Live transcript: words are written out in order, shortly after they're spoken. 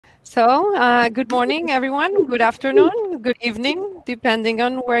Good morning, everyone. Good afternoon, good evening, depending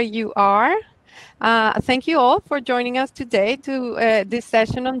on where you are. Thank you all for joining us today to this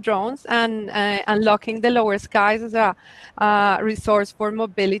session on drones and unlocking the lower skies as a resource for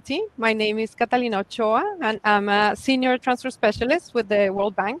mobility. My name is Catalina Ochoa, and I'm a senior transfer specialist with the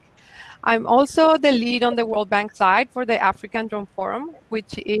World Bank. I'm also the lead on the World Bank side for the African Drone Forum,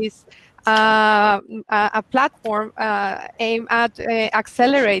 which is a platform aimed at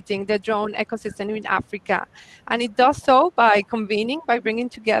accelerating the drone ecosystem in Africa. And it does so by bringing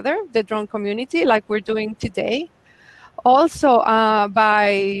together the drone community like we're doing today. Also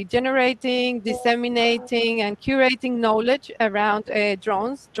by generating, disseminating, and curating knowledge around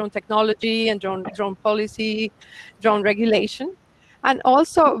drones, drone technology, and drone policy, drone regulation. And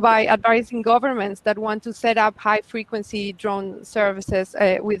also by advising governments that want to set up high-frequency drone services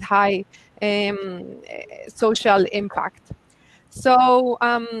with high social impact. So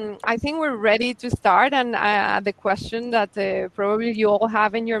I think we're ready to start. And the question that probably you all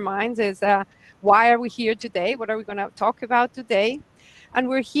have in your minds is, why are we here today? What are we going to talk about today? And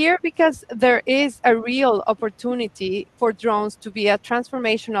we're here because there is a real opportunity for drones to be a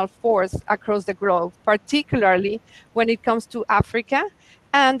transformational force across the globe, particularly when it comes to Africa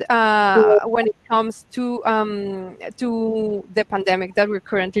and when it comes to the pandemic that we're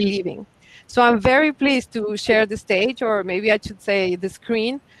currently living. So I'm very pleased to share the stage, or maybe I should say the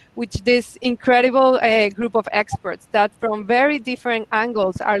screen, with this incredible group of experts that from very different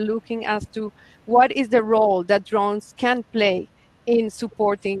angles are looking as to what is the role that drones can play in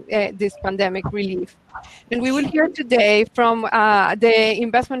supporting this pandemic relief. And we will hear today from the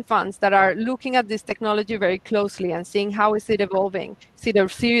investment funds that are looking at this technology very closely and seeing how is it evolving, is it a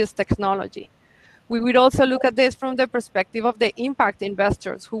serious technology. We would also look at this from the perspective of the impact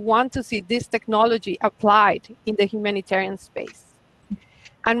investors who want to see this technology applied in the humanitarian space.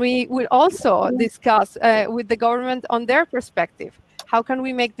 And we will also discuss with the government on their perspective, how can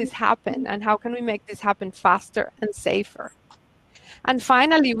we make this happen, and how can we make this happen faster and safer? And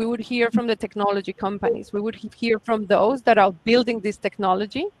finally, we would hear from the technology companies. We would hear from those that are building this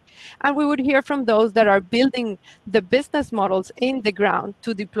technology, and we would hear from those that are building the business models in the ground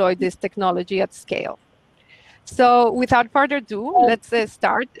to deploy this technology at scale. So without further ado, let's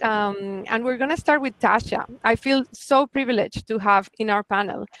start. And we're going to start with Tasha. I feel so privileged to have in our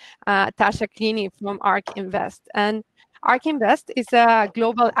panel Tasha Keeney from ARK Invest. And ARK Invest is a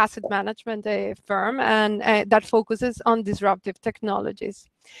global asset management firm and that focuses on disruptive technologies.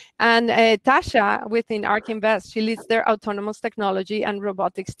 And Tasha, within ARK Invest, she leads their autonomous technology and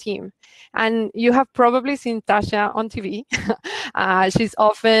robotics team. And you have probably seen Tasha on TV. She's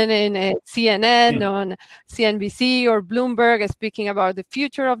often in CNN, on CNBC or Bloomberg, speaking about the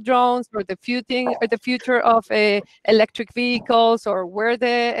future of drones or the future of electric vehicles, or where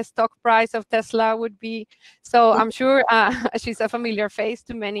the stock price of Tesla would be. So I'm sure she's a familiar face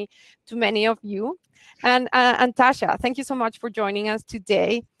to many of you. And Tasha, thank you so much for joining us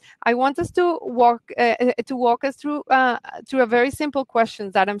today. I want us to walk us through a very simple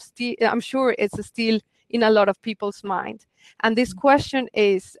question that I'm sure it's still in a lot of people's mind. And this question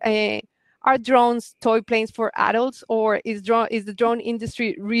is: are drones toy planes for adults, or is the drone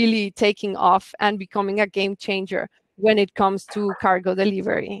industry really taking off and becoming a game changer when it comes to cargo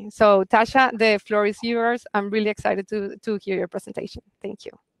delivery? So Tasha, the floor is yours. I'm really excited to hear your presentation. Thank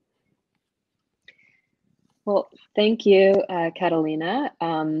you. Well, thank you, Catalina.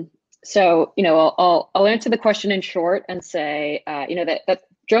 So, I'll answer the question in short and say, that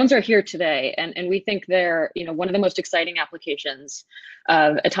drones are here today, and we think they're, one of the most exciting applications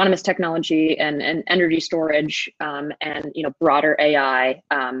of autonomous technology and energy storage and broader AI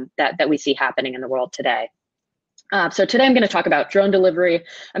that we see happening in the world today. So today I'm going to talk about drone delivery.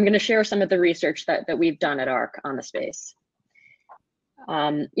 I'm going to share some of the research that we've done at ARK on the space.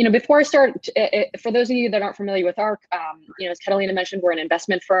 Before I start, for those of you that aren't familiar with ARK, as Catalina mentioned, we're an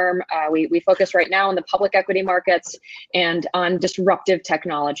investment firm. We focus right now on the public equity markets and on disruptive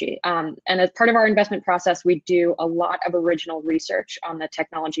technology. And as part of our investment process, we do a lot of original research on the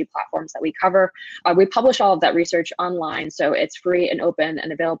technology platforms that we cover. We publish all of that research online, so it's free and open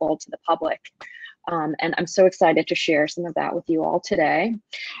and available to the public. And I'm so excited to share some of that with you all today.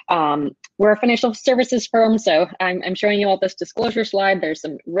 We're a financial services firm, so I'm showing you all this disclosure slide. There's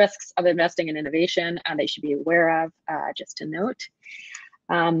some risks of investing in innovation they should be aware of, just to note.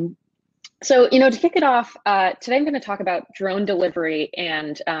 So, to kick it off, today I'm going to talk about drone delivery,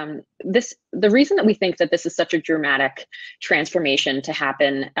 and the reason that we think that this is such a dramatic transformation to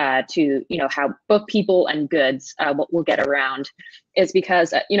happen to, how both people and goods will get around is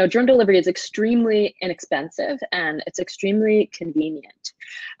because, drone delivery is extremely inexpensive and it's extremely convenient.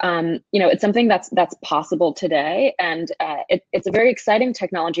 It's something that's possible today, and it's a very exciting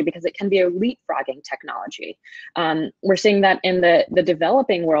technology because it can be a leapfrogging technology. We're seeing that in the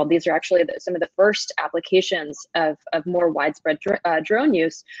developing world. These are actually some of the first applications of more widespread drone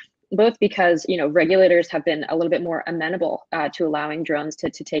use, both because regulators have been a little bit more amenable to allowing drones to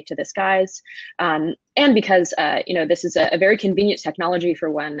take to the skies, and because this is a very convenient technology for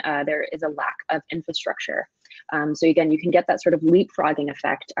when there is a lack of infrastructure. So again, you can get that sort of leapfrogging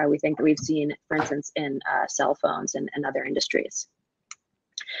effect we think that we've seen, for instance, in cell phones and other industries.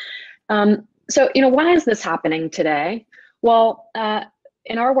 So why is this happening today? Well,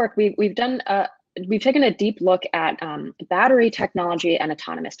 in our work, we've taken a deep look at battery technology and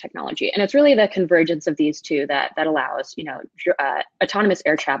autonomous technology, and it's really the convergence of these two that allows autonomous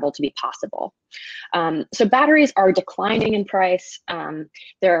air travel to be possible. So batteries are declining in price.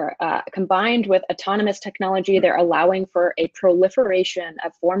 They're combined with autonomous technology. They're allowing for a proliferation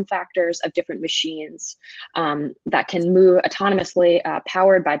of form factors of different machines that can move autonomously,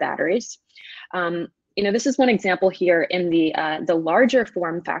 powered by batteries. This is one example here in the larger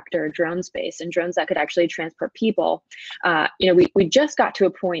form factor drone space, and drones that could actually transport people. We just got to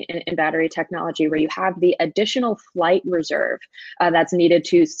a point in battery technology where you have the additional flight reserve that's needed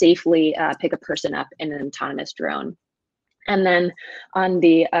to safely pick a person up in an autonomous drone. And then on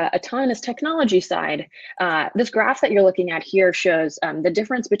the autonomous technology side, this graph that you're looking at here shows the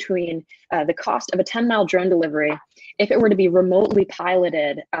difference between the cost of a 10-mile drone delivery if it were to be remotely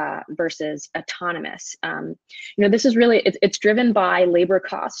piloted versus autonomous. This is really, it's driven by labor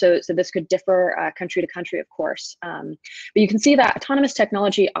costs. So this could differ country to country, of course. But you can see that autonomous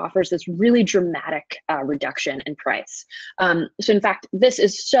technology offers this really dramatic reduction in price. So in fact, this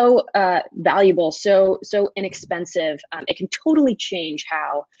is so valuable, so inexpensive. It can totally change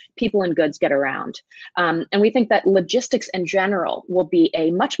how people and goods get around. And we think that logistics in general will be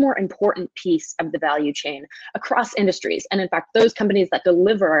a much more important piece of the value chain across industries. And in fact, those companies that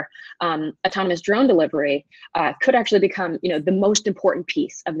deliver autonomous drone delivery could actually become, the most important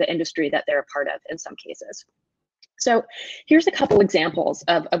piece of the industry that they're a part of in some cases. So here's a couple examples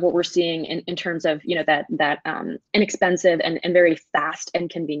of what we're seeing in terms of that inexpensive and very fast and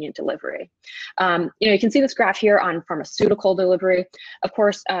convenient delivery. You can see this graph here on pharmaceutical delivery. Of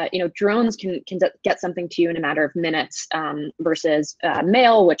course, drones can get something to you in a matter of minutes versus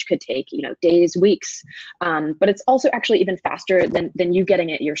mail, which could take days, weeks. But it's also actually even faster than you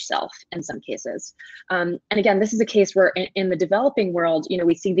getting it yourself in some cases. And again, this is a case where in the developing world,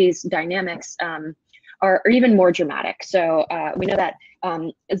 we see these dynamics are even more dramatic. So we know that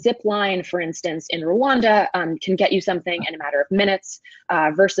a zip line, for instance, in Rwanda can get you something in a matter of minutes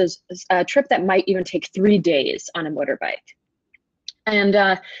versus a trip that might even take 3 days on a motorbike. And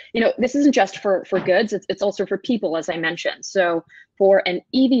this isn't just for goods, it's also for people, as I mentioned. So for an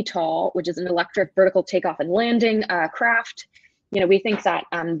eVTOL, which is an electric vertical takeoff and landing craft, we think that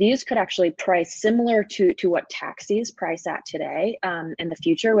these could actually price similar to what taxis price at today in the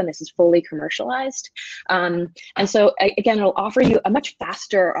future when this is fully commercialized. And so again, it'll offer you a much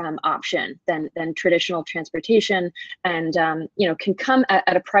faster option than traditional transportation, and can come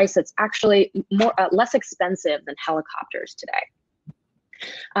at a price that's actually less expensive than helicopters today.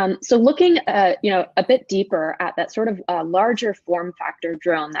 So looking a bit deeper at that sort of larger form factor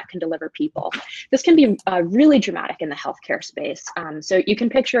drone that can deliver people, this can be really dramatic in the healthcare space. So you can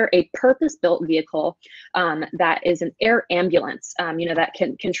picture a purpose-built vehicle that is an air ambulance, that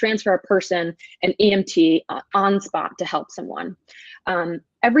can transfer a person, an EMT, on spot to help someone.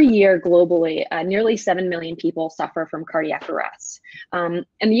 Every year globally, nearly 7 million people suffer from cardiac arrests. In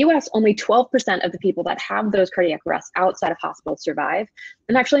the US, only 12% of the people that have those cardiac arrests outside of hospitals survive.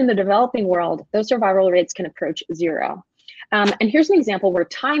 And actually in the developing world, those survival rates can approach 0. And here's an example where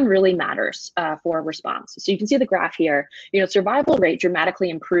time really matters for response. So you can see the graph here, survival rate dramatically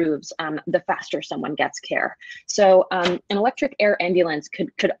improves the faster someone gets care. So an electric air ambulance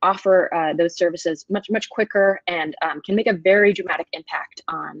could offer those services much quicker and can make a very dramatic impact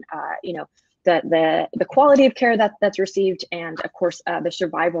on the quality of care that's received, and of course the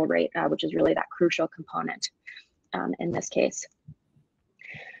survival rate, which is really that crucial component in this case.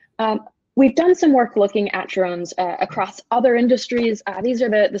 We've done some work looking at drones across other industries. These are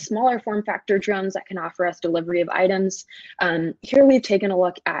the smaller form factor drones that can offer us delivery of items. Here we've taken a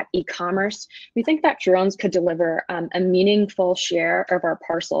look at e-commerce. We think that drones could deliver a meaningful share of our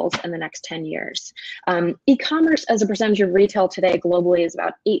parcels in the next 10 years. E-commerce as a percentage of retail today globally is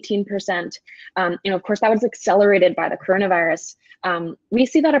about 18%. Of course, that was accelerated by the coronavirus. We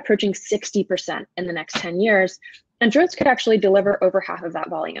see that approaching 60% in the next 10 years. And drones could actually deliver over half of that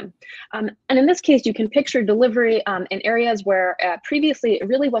volume. And in this case, you can picture delivery in areas where previously it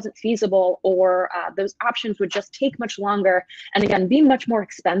really wasn't feasible, or those options would just take much longer and again, be much more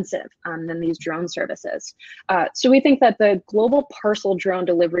expensive than these drone services. So we think that the global parcel drone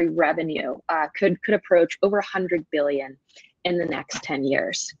delivery revenue could approach over 100 billion in the next 10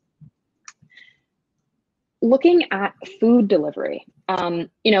 years. Looking at food delivery,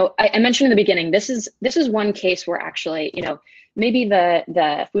 you know, I mentioned in the beginning, this is one case where actually, you know, maybe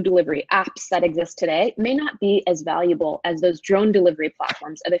the food delivery apps that exist today may not be as valuable as those drone delivery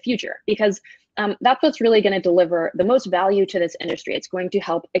platforms of the future, because that's what's really going to deliver the most value to this industry. It's going to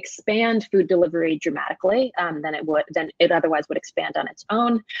help expand food delivery dramatically than it otherwise would expand on its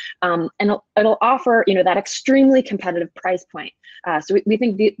own, and it'll offer, you know, that extremely competitive price point. So we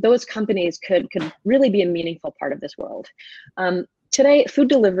think those companies could really be a meaningful part of this world. Today, food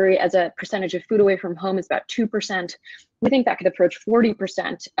delivery as a percentage of food away from home is about 2%. We think that could approach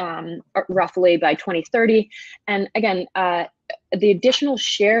 40% roughly by 2030. And again, the additional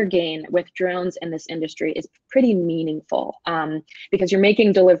share gain with drones in this industry is pretty meaningful, because you're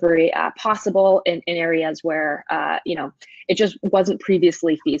making delivery possible in areas where you know, it just wasn't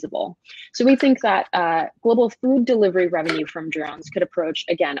previously feasible. So we think that global food delivery revenue from drones could approach,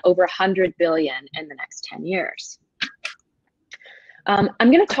 again, over 100 billion in the next 10 years. I'm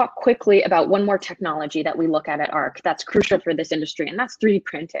going to talk quickly about one more technology that we look at ARC that's crucial for this industry, and that's 3D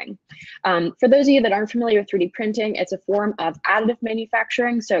printing. For those of you that aren't familiar with 3D printing, it's a form of additive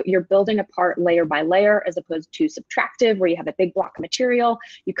manufacturing. So you're building a part layer by layer, as opposed to subtractive, where you have a big block of material,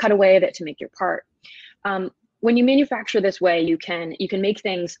 you cut away at it to make your part. When you manufacture this way, you can make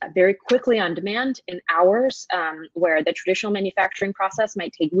things very quickly on demand in hours, where the traditional manufacturing process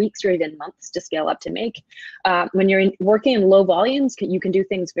might take weeks or even months to scale up to make. When you're working in low volumes, you can do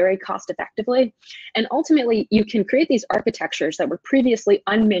things very cost effectively. And ultimately, you can create these architectures that were previously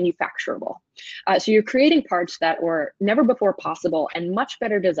unmanufacturable. So you're creating parts that were never before possible and much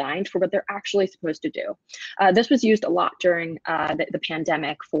better designed for what they're actually supposed to do. This was used a lot during the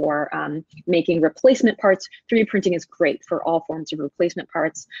pandemic for making replacement parts. 3D printing is great for all forms of replacement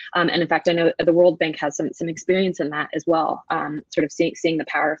parts. And in fact, I know the World Bank has some experience in that as well, sort of seeing the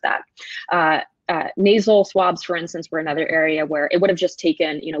power of that. Nasal swabs, for instance, were another area where it would have just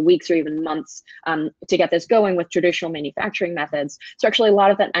taken, you know, weeks or even months to get this going with traditional manufacturing methods. So actually a lot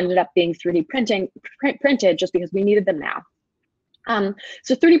of that ended up being 3D printed just because we needed them now.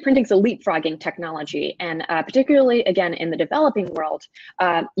 So 3D printing is a leapfrogging technology, and particularly again in the developing world,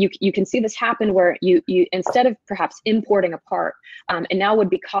 you can see this happen where you instead of perhaps importing a part, it now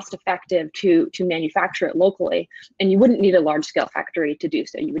would be cost effective to manufacture it locally, and you wouldn't need a large scale factory to do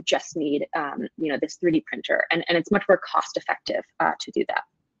so. You would just need you know, this 3D printer, and it's much more cost effective to do that.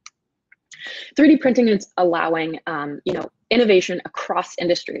 3D printing is allowing you know, innovation across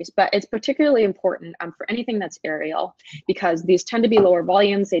industries, but it's particularly important for anything that's aerial, because these tend to be lower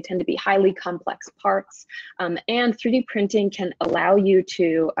volumes, they tend to be highly complex parts, and 3D printing can allow you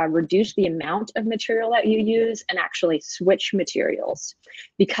to reduce the amount of material that you use and actually switch materials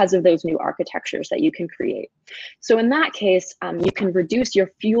because of those new architectures that you can create. So in that case, you can reduce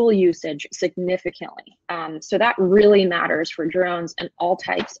your fuel usage significantly. So that really matters for drones and all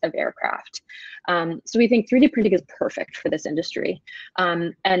types of aircraft. So we think 3D printing is perfect for this industry.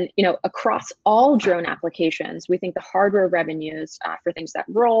 And you know, across all drone applications, we think the hardware revenues for things that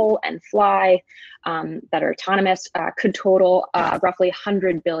roll and fly, that are autonomous, could total roughly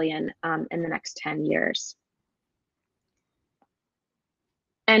 100 billion in the next 10 years.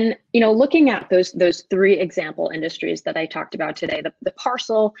 And you know, looking at those 3 example industries that I talked about today, the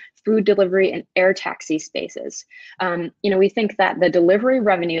parcel, food delivery, and air taxi spaces, you know, we think that the delivery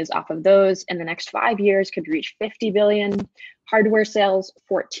revenues off of those in the next 5 years could reach 50 billion, hardware sales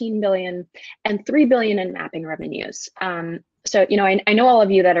 14 billion, and 3 billion in mapping revenues. So, you know, I know all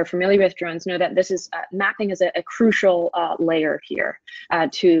of you that are familiar with drones know that this is mapping is a crucial layer here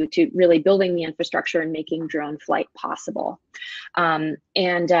to really building the infrastructure and making drone flight possible. And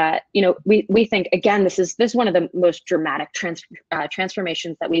you know, we think again this is one of the most dramatic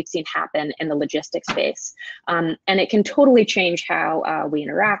transformations that we've seen happen in the logistics space, and it can totally change how we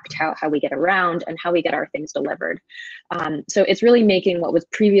interact, how we get around, and how we get our things delivered. So it's really making what was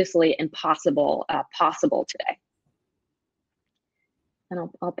previously impossible possible today. And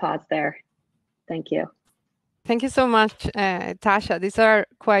I'll pause there. Thank you. Thank you so much, Tasha. These are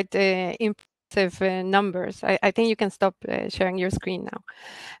quite important numbers. I think you can stop sharing your screen now.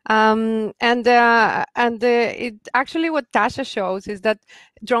 It actually, what Tasha shows is that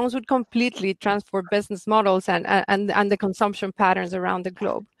drones would completely transform business models and the consumption patterns around the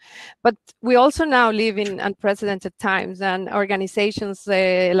globe. But we also now live in unprecedented times, and organizations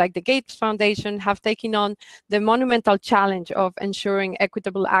like the Gates Foundation have taken on the monumental challenge of ensuring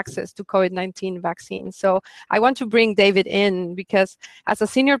equitable access to COVID-19 vaccines. So I want to bring David in because as a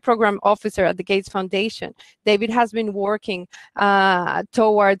senior program officer at the Gates Foundation, David has been working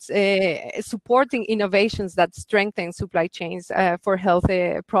towards supporting innovations that strengthen supply chains for health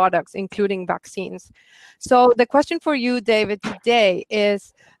products, including vaccines. So the question for you, David, today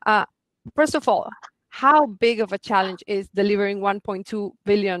is, first of all, how big of a challenge is delivering 1.2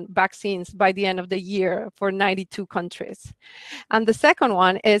 billion vaccines by the end of the year for 92 countries? And the second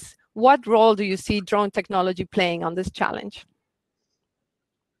one is, what role do you see drone technology playing on this challenge?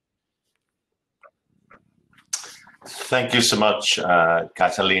 Thank you so much,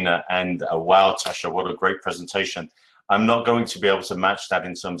 Catalina, and wow, Tasha, what a great presentation. I'm not going to be able to match that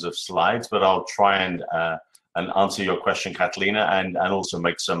in terms of slides, but I'll try and answer your question, Catalina, and also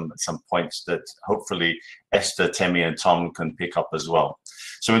make some points that hopefully Esther, Temie, and Tom can pick up as well.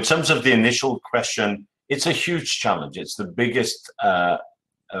 So in terms of the initial question, it's a huge challenge. It's the biggest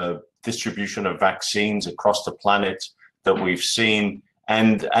distribution of vaccines across the planet that we've seen.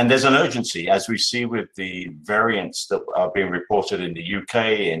 And there's an urgency, as we see with the variants that are being reported in the UK,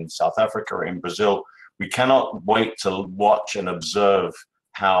 in South Africa, in Brazil. We cannot wait to watch and observe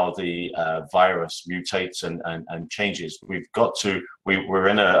how the virus mutates and changes. We're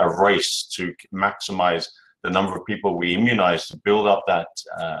in a race to maximize the number of people we immunize to build up that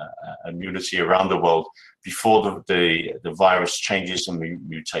immunity around the world before the virus changes and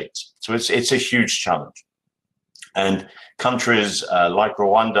mutates. So it's a huge challenge. And countries like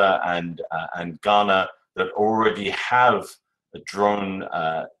Rwanda and Ghana that already have a drone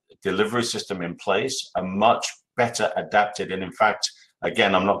delivery system in place are much better adapted. And in fact,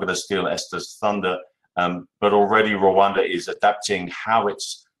 again, I'm not going to steal Esther's thunder, but already Rwanda is adapting how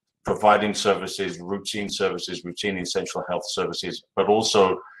it's providing services, routine essential health services, but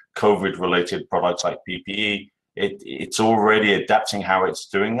also COVID-related products like PPE. It's already adapting how it's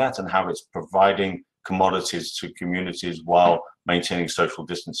doing that and how it's providing commodities to communities while maintaining social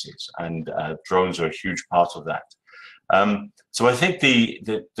distances, and drones are a huge part of that. So I think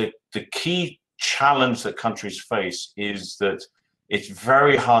the key challenge that countries face is that it's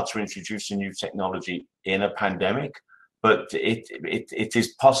very hard to introduce a new technology in a pandemic, but it is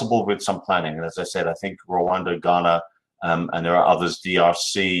possible with some planning. And as I said, I think Rwanda, Ghana, and there are others,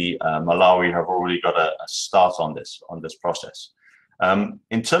 DRC, Malawi, have already got a start on this process.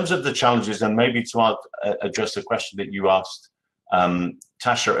 In terms of the challenges, and maybe to address the question that you asked,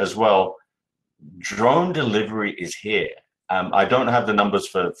 Tasha, as well, drone delivery is here. I don't have the numbers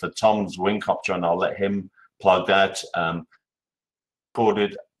for Tom's Wingcopter, and I'll let him plug that.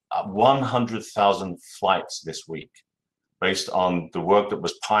 Recorded 100,000 flights this week, based on the work that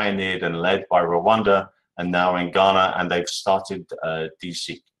was pioneered and led by Rwanda, and now in Ghana, and they've started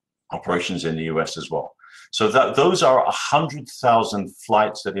DC operations in the US as well. So those are 100,000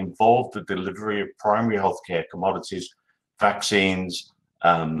 flights that involve the delivery of primary healthcare commodities, vaccines,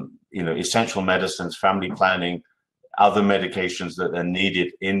 essential medicines, family planning, other medications that are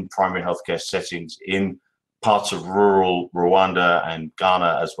needed in primary healthcare settings in parts of rural Rwanda and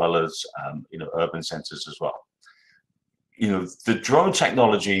Ghana, as well as urban centers as well. The drone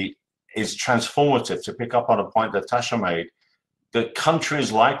technology is transformative. To pick up on a point that Tasha made, that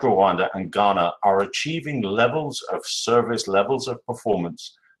countries like Rwanda and Ghana are achieving levels of service, levels of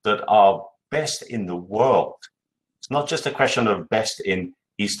performance that are best in the world. It's not just a question of best in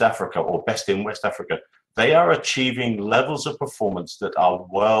East Africa or best in West Africa. They are achieving levels of performance that are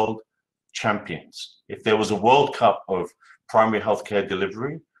world champions. If there was a World Cup of primary healthcare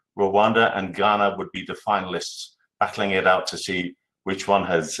delivery, Rwanda and Ghana would be the finalists, battling it out to see which one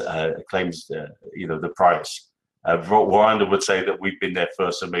has claims the prize. Rwanda would say that we've been there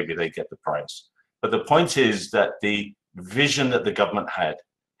first, so maybe they get the prize. But the point is that the vision that the government had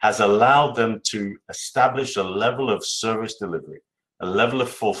has allowed them to establish a level of service delivery, a level of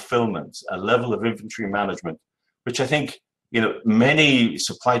fulfillment, a level of inventory management, which I think many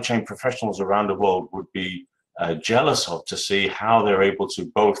supply chain professionals around the world would be jealous of, to see how they're able to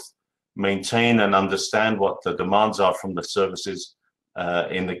both maintain and understand what the demands are from the services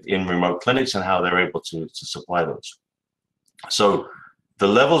in remote clinics and how they're able to supply those. So the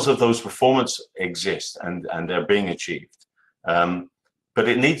levels of those performance exist and they're being achieved. but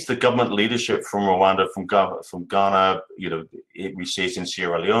it needs the government leadership from Rwanda, from Ghana. You know, we see it in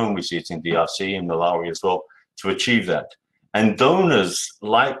Sierra Leone, we see it in DRC, in Malawi as well, to achieve that. And donors,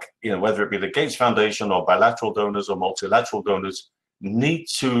 like, you know, whether it be the Gates Foundation or bilateral donors or multilateral donors, need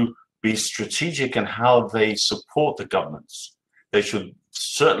to be strategic in how they support the governments. They should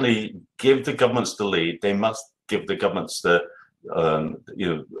certainly give the governments the lead. They must give the governments the, you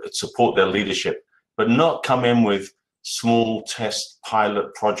know, support their leadership, but not come in with small test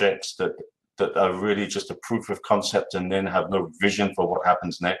pilot projects that are really just a proof of concept and then have no vision for what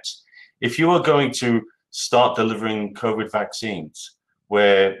happens next. If you are going to start delivering COVID vaccines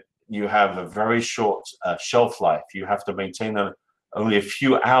where you have a very short shelf life, you have to maintain only a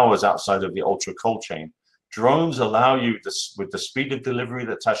few hours outside of the ultra cold chain. Drones allow you this, with the speed of delivery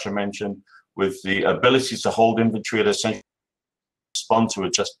that Tasha mentioned, with the ability to hold inventory at essentially respond to a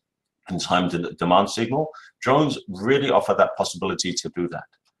just in time demand signal. Drones really offer that possibility to do that.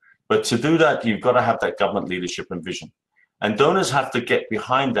 But to do that, you've got to have that government leadership and vision. And donors have to get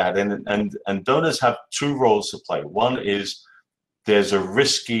behind that, and donors have two roles to play. One is there's a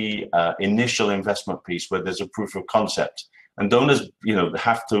risky initial investment piece where there's a proof of concept, and donors, you know,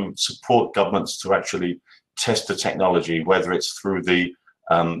 have to support governments to actually test the technology, whether it's through the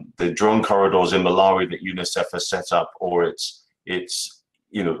drone corridors in Malawi that UNICEF has set up, or it's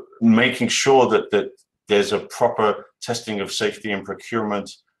you know, making sure that there's a proper testing of safety and procurement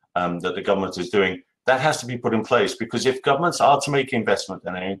that the government is doing. That has to be put in place, because if governments are to make investment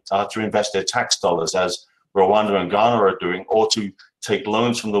and they are to invest their tax dollars, as Rwanda and Ghana are doing, or to take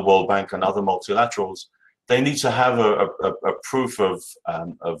loans from the World Bank and other multilaterals, they need to have a proof of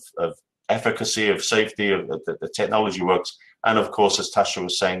efficacy, of safety, of that the technology works, and of course, as Tasha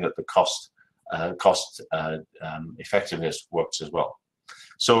was saying, that the cost effectiveness works as well.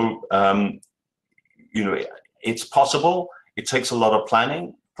 So, you know, it's possible. It takes a lot of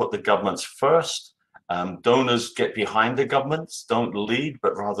planning. Put the governments first. Donors get behind the governments, don't lead,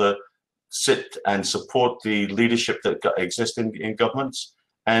 but rather sit and support the leadership that exists in governments.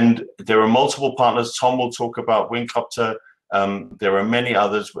 And there are multiple partners. Tom will talk about Wingcopter. There are many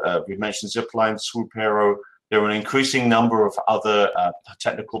others. We've mentioned Zipline, Swoop Hero. There are an increasing number of other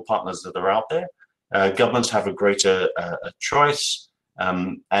technical partners that are out there. Governments have a greater choice.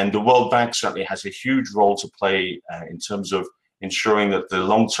 And the World Bank certainly has a huge role to play in terms of ensuring that the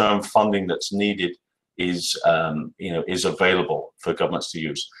long-term funding that's needed is, you know, is available for governments to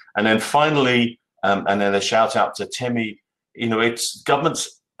use. And then finally, and then a shout out to Temie, you know, it's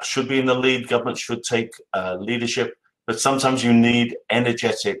governments should be in the lead, governments should take leadership, but sometimes you need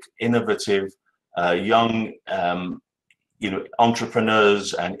energetic, innovative, young, you know,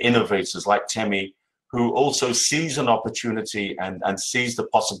 entrepreneurs and innovators like Temie, who also sees an opportunity and sees the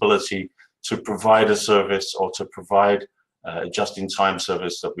possibility to provide a service or to provide just-in-time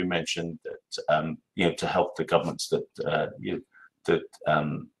service that we mentioned, that you know, to help the governments that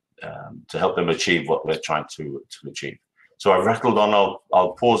to help them achieve what we're trying to achieve. So I rattled on.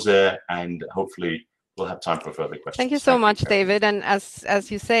 I'll pause there, and hopefully we'll have time for further questions. Thank you so much, David. And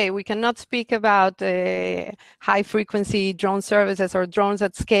as you say, we cannot speak about high-frequency drone services or drones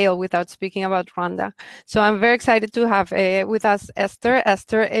at scale without speaking about Rwanda. So I'm very excited to have with us Esther.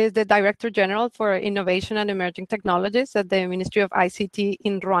 Esther is the Director General for Innovation and Emerging Technologies at the Ministry of ICT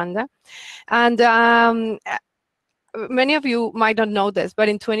in Rwanda. And many of you might not know this, but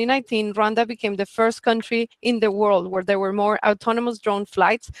in 2019, Rwanda became the first country in the world where there were more autonomous drone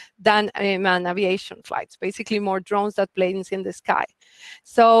flights than manned aviation flights, basically more drones than planes in the sky.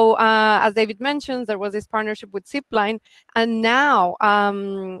 So as David mentioned, there was this partnership with Zipline, and now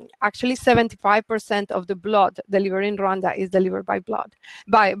actually 75% of the blood delivered in Rwanda is delivered by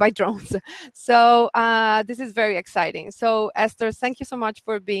drones. So this is very exciting. So Esther, thank you so much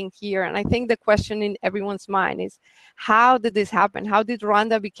for being here. And I think the question in everyone's mind is, how did this happen? How did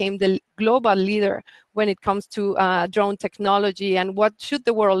Rwanda become the global leader when it comes to drone technology, and what should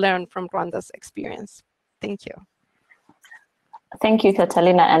the world learn from Rwanda's experience? Thank you. Thank you,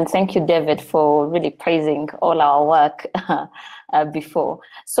 Catalina, and thank you, David, for really praising all our work before.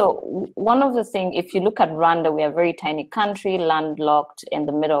 So one of the things, if you look at Rwanda, we are a very tiny country, landlocked in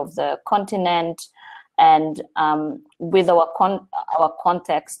the middle of the continent. And with our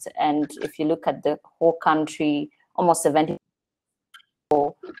context, and if you look at the whole country, almost 70%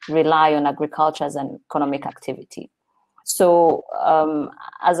 rely on agriculture as an economic activity. So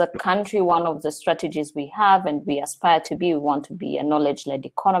as a country, one of the strategies we have and we aspire to be, we want to be a knowledge-led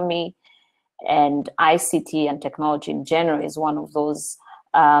economy, and ICT and technology in general is one of those,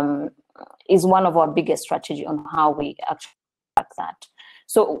 is one of our biggest strategy on how we actually track that.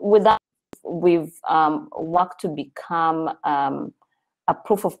 So with that, we've worked to become a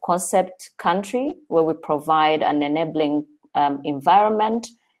proof of concept country where we provide an enabling environment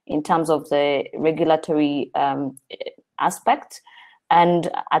in terms of the regulatory aspect,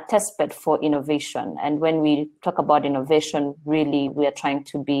 and a testbed for innovation. And when we talk about innovation, really we are trying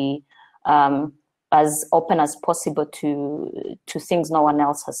to be as open as possible to things no one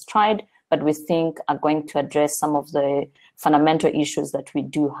else has tried, but we think are going to address some of the fundamental issues that we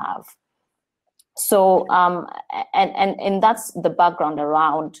do have. So, and that's the background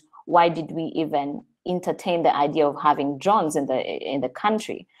around why did we even entertain the idea of having drones in the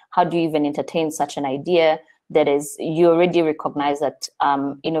country? How do you even entertain such an idea? That is, you already recognize that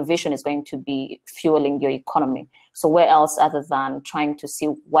innovation is going to be fueling your economy. So where else other than trying to see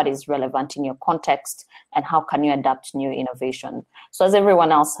what is relevant in your context and how can you adapt new innovation? So as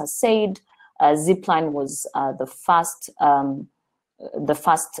everyone else has said, Zipline was the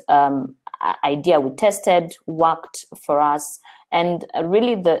first idea we tested, worked for us. And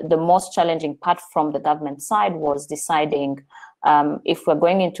really the most challenging part from the government side was deciding if we're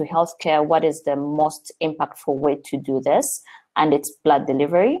going into healthcare, what is the most impactful way to do this? And it's blood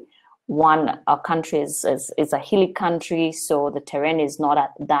delivery. One, our country is a hilly country, so the terrain is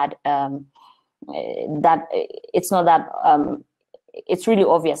not it's really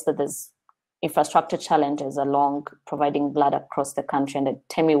obvious that there's infrastructure challenges along providing blood across the country, and that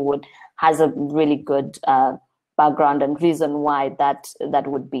Temie has a really good background and reason why that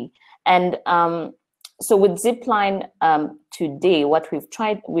would be. And so with Zipline today, what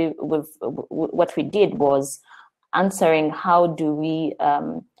we did was answering how do we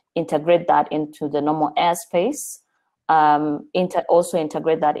integrate that into the normal airspace, also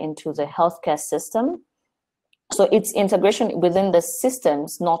integrate that into the healthcare system. So it's integration within the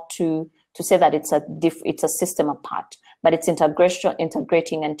systems, not to say that it's a system apart, but it's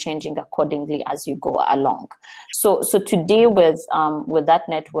integrating and changing accordingly as you go along. So today with that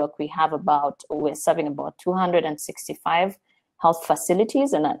network, we're serving about 265 health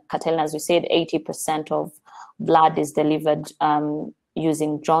facilities, and Catalina, as we said, 80% of blood is delivered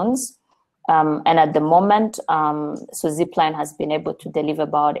using drones. And at the moment, so Zipline has been able to deliver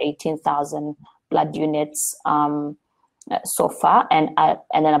about 18,000 blood units so far, and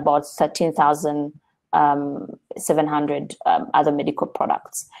then about 13,700 other medical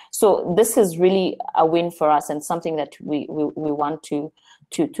products. So this is really a win for us and something that we want to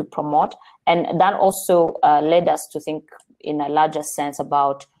promote. And that also led us to think in a larger sense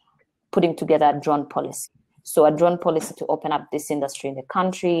about putting together a drone policy. So a drone policy to open up this industry in the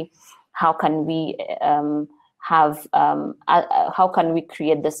country. How can we how can we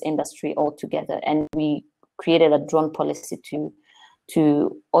create this industry all together? And we created a drone policy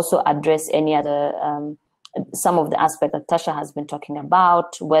to also address any other some of the aspects that Tasha has been talking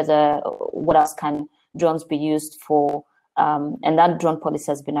about, what else can drones be used for, and that drone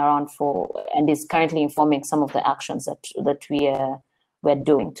policy has been around for and is currently informing some of the actions that we're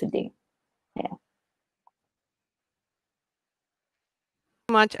doing today. Yeah.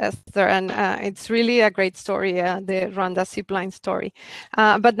 Much, Esther, and it's really a great story, the Rwanda Zipline story.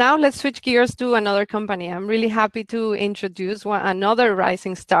 But now let's switch gears to another company. I'm really happy to introduce another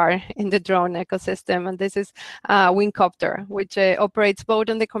rising star in the drone ecosystem, and this is Wingcopter, which operates both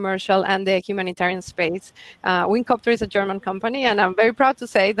in the commercial and the humanitarian space. Wingcopter is a German company, and I'm very proud to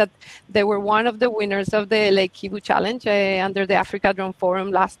say that they were one of the winners of the Lake Kivu Challenge under the Africa Drone Forum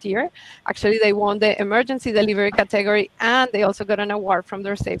last year. Actually, they won the emergency delivery category, and they also got an award from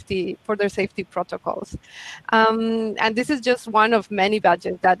their safety protocols. And this is just one of many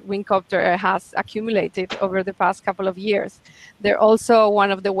badges that Wingcopter has accumulated over the past couple of years. They're also one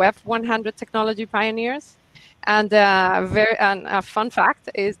of the Web 100 technology pioneers. And a fun fact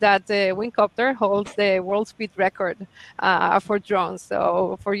is that Wingcopter holds the world speed record for drones.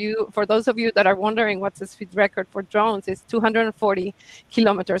 So for those of you that are wondering what's the speed record for drones, it's 240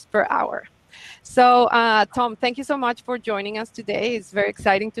 kilometers per hour. So Tom, thank you so much for joining us today. It's very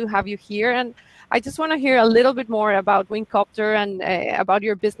exciting to have you here. And I just want to hear a little bit more about Wingcopter and about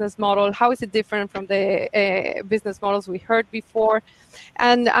your business model. How is it different from the business models we heard before?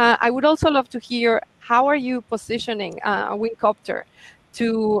 And I would also love to hear, how are you positioning Wingcopter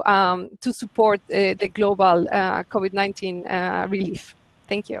to support the global COVID-19 relief?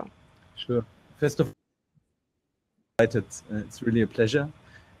 Thank you. Sure. First of all, it's really a pleasure.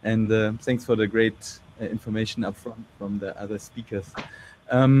 And thanks for the great information up front from the other speakers.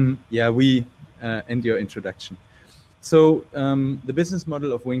 Yeah, we end your introduction. So the business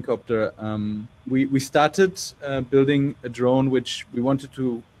model of Wingcopter, we started building a drone which we wanted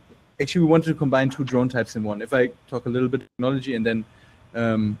to combine two drone types in one. If I talk a little bit technology and then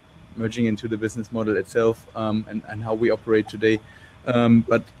merging into the business model itself and how we operate today.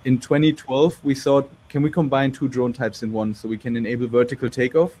 But in 2012, we thought, can we combine 2 drone types in one, so we can enable vertical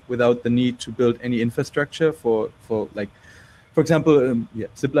takeoff without the need to build any infrastructure for example,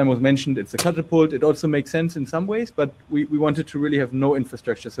 zipline was mentioned, it's a catapult. It also makes sense in some ways, but we wanted to really have no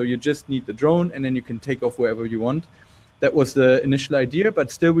infrastructure. So you just need the drone and then you can take off wherever you want. That was the initial idea,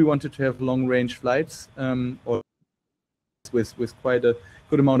 but still we wanted to have long range flights or with quite a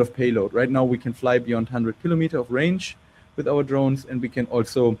good amount of payload. Right now we can fly beyond 100 kilometers of range with our drones, and we can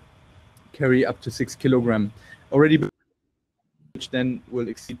also carry up to 6 kilograms already, which then will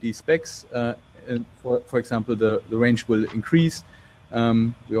exceed these specs. And for example, the range will increase.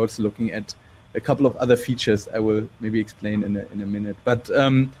 We're also looking at a couple of other features I will maybe explain in a minute. But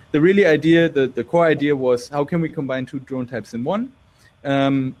the core idea was, how can we combine 2 drone types in one?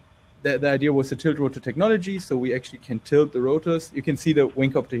 The idea was the tilt rotor technology, so we actually can tilt the rotors. You can see the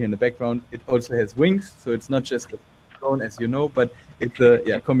Wingcopter here in the background. It also has wings, so it's not just a drone, as you know, but it's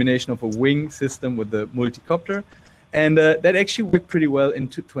a combination of a wing system with the multi-copter. And that actually worked pretty well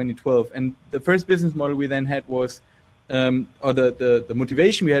into 2012. And the first business model we then had was, or the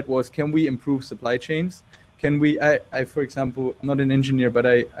motivation we had was, can we improve supply chains? Can we, I for example, I'm not an engineer, but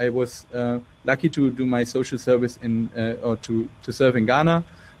I was lucky to do my social service or to serve in Ghana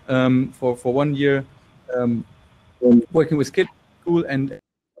for 1 year, working with kids in school and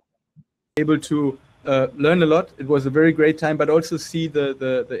able to learn a lot. It was a very great time, but also see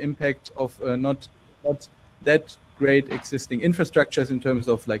the impact of not that great existing infrastructures in terms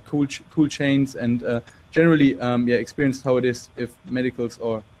of like cool chains and generally experienced how it is if medicals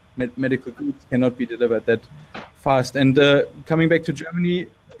or medical goods cannot be delivered that fast. And coming back to Germany,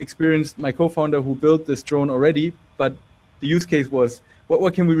 experienced my co-founder who built this drone already, but the use case was,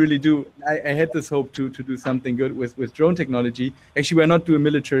 what can we really do? I had this hope to do something good with drone technology. Actually, we're not doing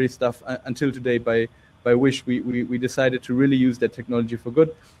military stuff until today by wish. We decided to really use that technology for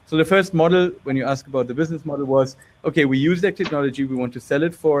good. So the first model, when you ask about the business model, was, okay, we use that technology, we want to sell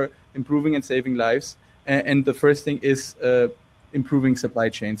it for improving and saving lives. And the first thing is improving supply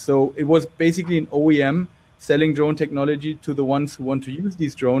chain. So it was basically an OEM selling drone technology to the ones who want to use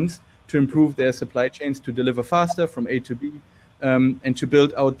these drones to improve their supply chains, to deliver faster from A to B, and to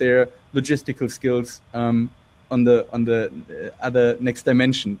build out their logistical skills on the other next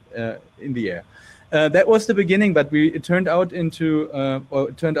dimension in the air. That was the beginning, but it turned out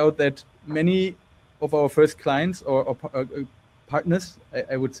that many of our first clients or partners,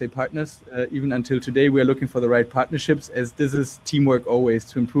 I would say partners, even until today, we are looking for the right partnerships, as this is teamwork always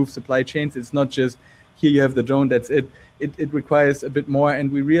to improve supply chains. It's not just, here you have the drone, that's it. It requires a bit more,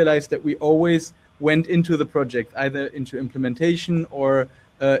 and we realized that we always went into the project, either into implementation or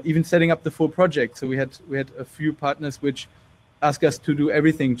even setting up the full project. So we had a few partners which ask us to do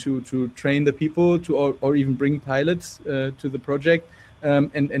everything, to train the people, or even bring pilots to the project,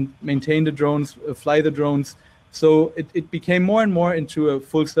 and maintain the drones, fly the drones. So it became more and more into a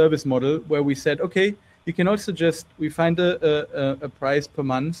full service model where we said, okay, you can also we find a price per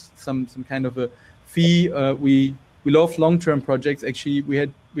month, some kind of a fee. We love long-term projects. Actually,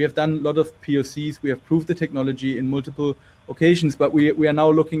 we have done a lot of POCs. We have proved the technology in multiple occasions, but we are now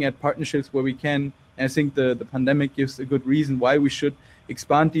looking at partnerships where we can. And I think the pandemic gives a good reason why we should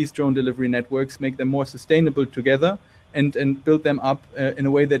expand these drone delivery networks, make them more sustainable together, and build them up in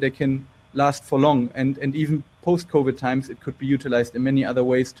a way that they can last for long. And even post-COVID times, it could be utilized in many other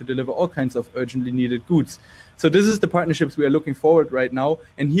ways to deliver all kinds of urgently needed goods. So this is the partnerships we are looking forward right now.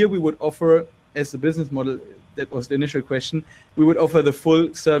 And here we would offer, as the business model, that was the initial question, we would offer the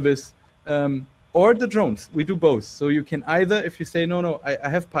full service or the drones. We do both. So you can either, if you say, no, I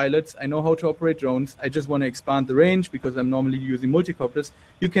have pilots, I know how to operate drones, I just want to expand the range because I'm normally using multicopters,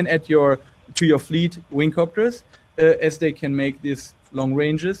 you can add to your fleet Wingcopters, as they can make these long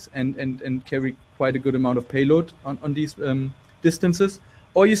ranges and carry quite a good amount of payload on these distances.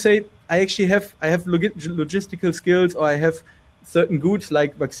 Or you say, I have logistical skills, or I have certain goods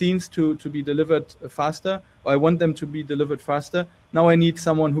like vaccines to be delivered faster, or I want them to be delivered faster. Now I need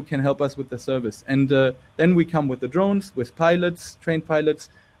someone who can help us with the service. And then we come with the drones, with pilots, trained pilots,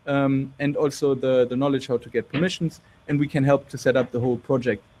 and also the knowledge how to get permissions, and we can help to set up the whole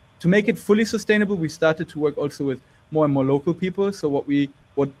project. To make it fully sustainable, we started to work also with more and more local people. So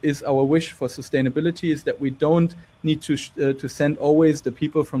what is our wish for sustainability is that we don't need to send always the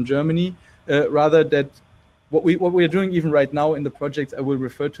people from Germany, rather that what we are doing even right now in the projects, I will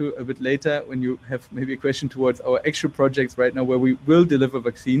refer to a bit later when you have maybe a question towards our actual projects right now where we will deliver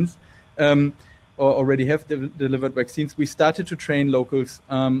vaccines, or already have delivered vaccines. We started to train locals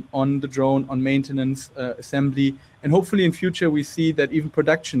on the drone, on maintenance, assembly, and hopefully in future we see that even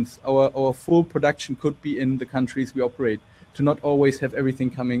productions, our full production could be in the countries we operate. to not always have everything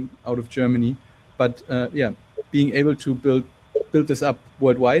coming out of Germany, but yeah, being able to build this up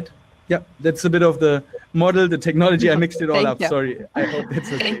worldwide. Yeah, that's a bit of the model, the technology. I mixed it all up. Sorry. I hope that's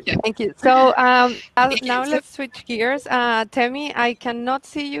okay. Thank you. So now let's switch gears. Temie, I cannot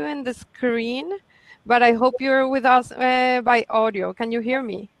see you in the screen, but I hope you're with us by audio. Can you hear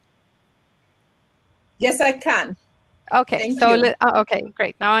me? Yes, I can. Okay, okay,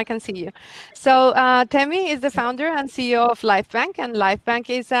 great. Now I can see you. So Temie is the founder and CEO of LifeBank, and LifeBank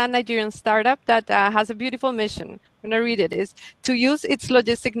is a Nigerian startup that has a beautiful mission. I'm going to read it. Is to use its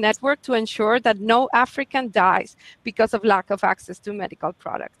logistic network to ensure that no African dies because of lack of access to medical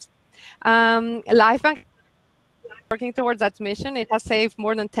products. LifeBank working towards that mission. It has saved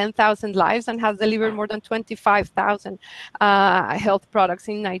more than 10,000 lives and has delivered more than 25,000 health products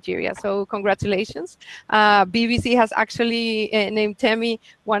in Nigeria. So congratulations. BBC has actually named Temie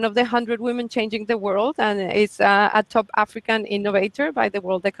one of the 100 women changing the world, and is a top African innovator by the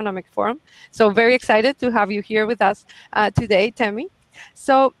World Economic Forum. So very excited to have you here with us today, Temie.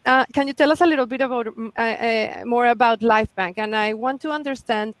 So can you tell us a little bit about more about LifeBank? And I want to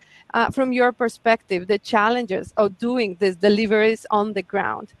understand from your perspective the challenges of doing these deliveries on the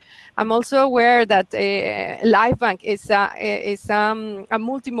ground. I'm also aware that LifeBank is a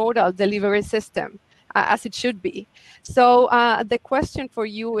multimodal delivery system, as it should be. So the question for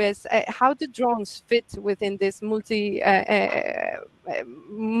you is, how do drones fit within this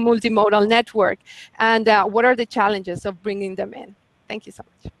multimodal network, and what are the challenges of bringing them in? Thank you so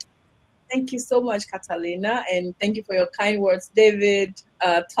much. Thank you so much, Catalina, and thank you for your kind words, David.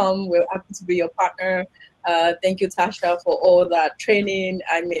 Tom, we're happy to be your partner. Thank you, Tasha, for all that training.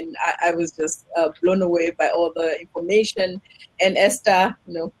 I mean, I was just blown away by all the information. And Esther,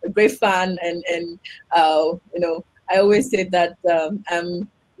 you know, a great fan, and you know, I always say that I'm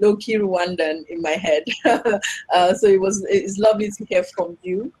low-key Rwandan in my head. So it's lovely to hear from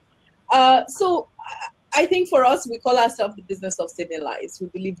you. So I think for us, we call ourselves the business of saving lives. We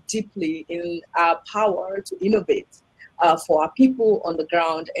believe deeply in our power to innovate for our people on the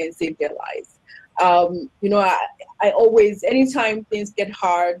ground and save their lives. You know, I always, anytime things get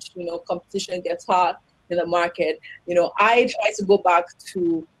hard, you know, competition gets hard in the market, you know, I try to go back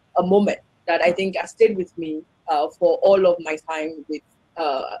to a moment that I think has stayed with me for all of my time with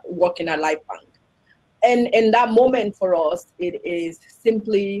working at LifeBank. And that moment for us, it is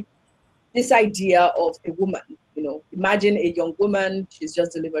simply this idea of a woman. You know, imagine a young woman, she's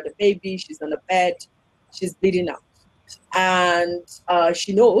just delivered a baby, she's on a bed, she's bleeding out. And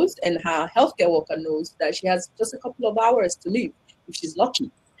she knows, and her healthcare worker knows, that she has just a couple of hours to live, if she's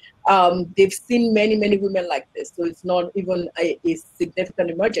lucky. They've seen many, many women like this, so it's not even a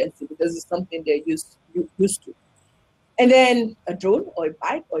significant emergency because it's something they're used to. And then a drone or a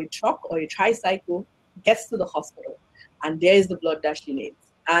bike or a truck or a tricycle gets to the hospital, and there is the blood that she needs.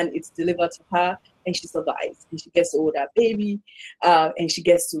 And it's delivered to her, and she survives, and she gets to hold her baby, and she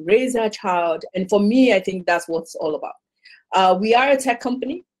gets to raise her child. And for me, I think that's what it's all about. We are a tech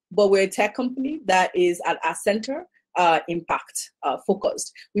company, but we're a tech company that is at our center, impact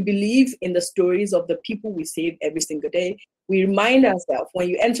focused. We believe in the stories of the people we save every single day. We remind ourselves, when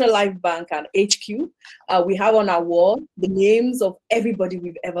you enter LifeBank and HQ, we have on our wall the names of everybody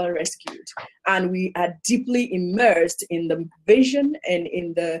we've ever rescued. And we are deeply immersed in the vision and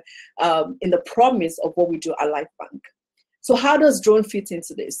in the promise of what we do at LifeBank. So how does drone fit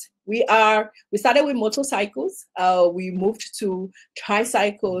into this? We started with motorcycles. We moved to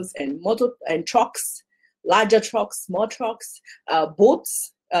tricycles and trucks, larger trucks, small trucks,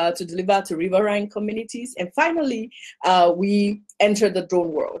 boats, to deliver to riverine communities. And finally, we entered the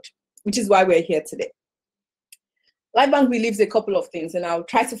drone world, which is why we're here today. LifeBank believes a couple of things, and I'll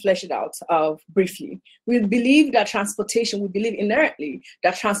try to flesh it out briefly. We believe inherently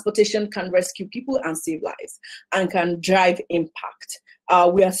that transportation can rescue people and save lives and can drive impact.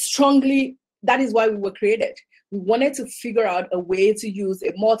 That is why we were created. We wanted to figure out a way to use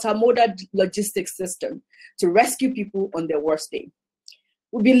a multimodal logistics system to rescue people on their worst day.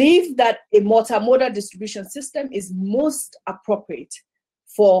 We believe that a multimodal distribution system is most appropriate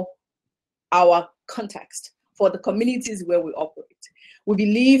for our context, for the communities where we operate. We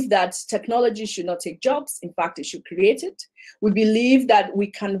believe that technology should not take jobs. In fact, it should create it. We believe that we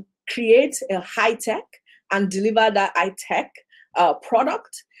can create a high tech and deliver that high tech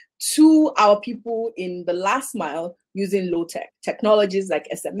product to our people in the last mile using low tech technologies like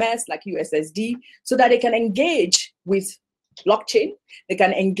SMS, like USSD, so that they can engage with blockchain, they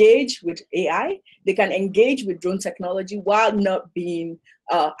can engage with AI, they can engage with drone technology while not being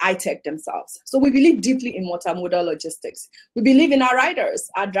high-tech themselves. So we believe deeply in multimodal logistics. We believe in our riders.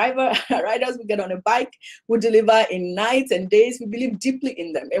 Our riders will get on a bike, will deliver in nights and days. We believe deeply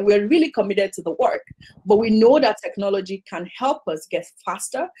in them, and we're really committed to the work. But we know that technology can help us get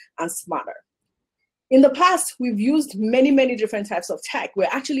faster and smarter. In the past, we've used many, many different types of tech. We're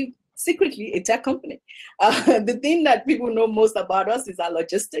actually secretly a tech company. The thing that people know most about us is our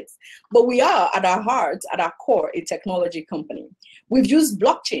logistics, but we are at our heart, at our core, a technology company. We've used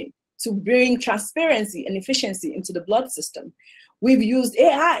blockchain to bring transparency and efficiency into the blood system. We've used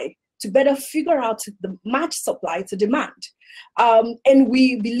AI to better figure out the match supply to demand. And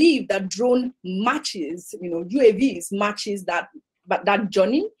we believe that drone matches, UAVs matches that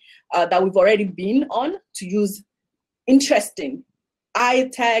journey that we've already been on to use interesting,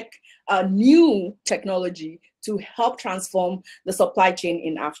 high-tech, new technology to help transform the supply chain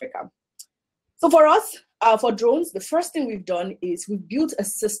in Africa. So for us, for drones, the first thing we've done is we've built a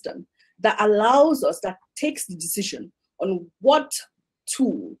system that allows us, that takes the decision on what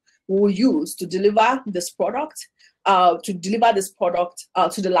tool we will use to deliver this product, to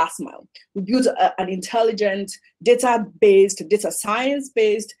the last mile. We built an intelligent, data-based, data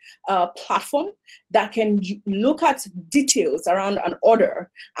science-based platform that can look at details around an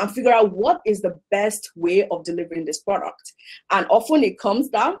order and figure out what is the best way of delivering this product. And often it comes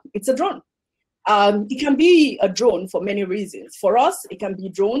down, it's a drone. It can be a drone for many reasons. For us, it can be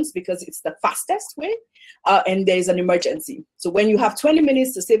drones because it's the fastest way and there's an emergency. So when you have 20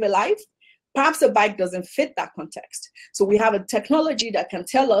 minutes to save a life, perhaps a bike doesn't fit that context. So we have a technology that can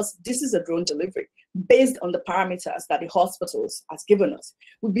tell us this is a drone delivery based on the parameters that the hospitals has given us.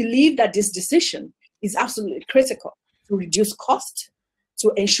 We believe that this decision is absolutely critical to reduce cost,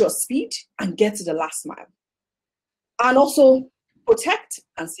 to ensure speed, and get to the last mile. And also protect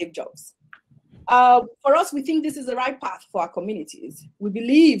and save jobs. For us, we think this is the right path for our communities. We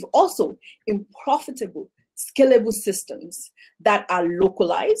believe also in profitable, scalable systems that are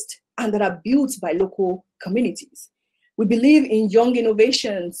localized and that are built by local communities. We believe in young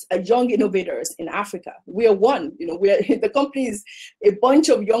innovations, young innovators in Africa. We are one, the company is a bunch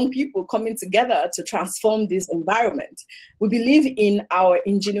of young people coming together to transform this environment. We believe in our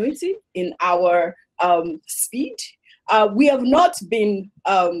ingenuity, in our speed. We have not been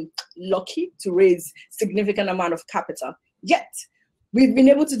lucky to raise significant amount of capital, yet we've been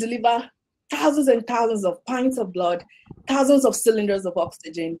able to deliver thousands and thousands of pints of blood, thousands of cylinders of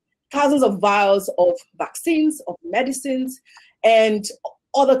oxygen, thousands of vials of vaccines, of medicines, and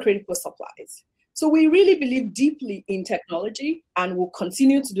other critical supplies. So we really believe deeply in technology and will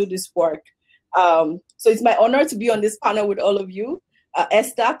continue to do this work. So it's my honor to be on this panel with all of you.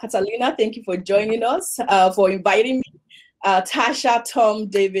 Esther, Catalina, thank you for joining us, for inviting me. Tasha, Tom,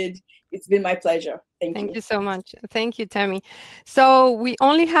 David, it's been my pleasure. Thank you so much. Thank you, Temie. So we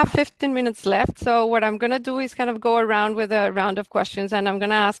only have 15 minutes left. So what I'm going to do is kind of go around with a round of questions, and I'm going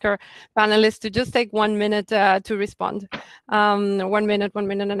to ask our panelists to just take 1 minute to respond. 1 minute, 1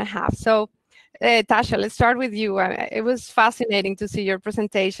 minute and a half. So Tasha, let's start with you. It was fascinating to see your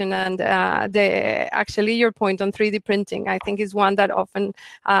presentation, and actually your point on 3D printing, I think, is one that often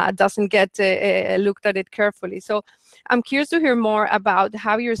doesn't get looked at it carefully. So I'm curious to hear more about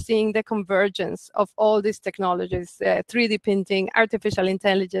how you're seeing the convergence of all these technologies, 3D printing, artificial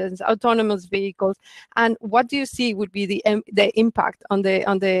intelligence, autonomous vehicles, and what do you see would be the impact on the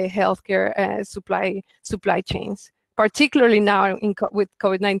healthcare supply chains, particularly now with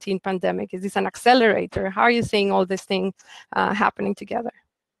COVID-19 pandemic? Is this an accelerator? How are you seeing all these things happening together?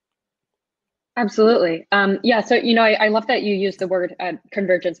 Absolutely. Yeah, so, I love that you used the word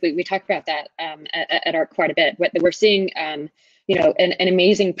convergence. We talked about that at ARC quite a bit. We're seeing, an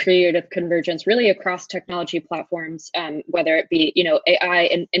amazing period of convergence really across technology platforms, whether it be, AI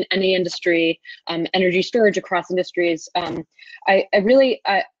in any industry, energy storage across industries.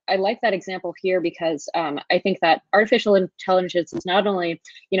 I like that example here because I think that artificial intelligence is not only,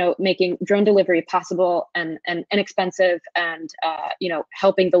 making drone delivery possible and inexpensive and,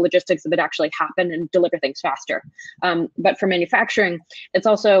 helping the logistics of it actually happen and deliver things faster. But for manufacturing, it's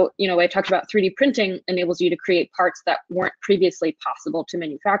also, I talked about 3D printing enables you to create parts that weren't previously possible to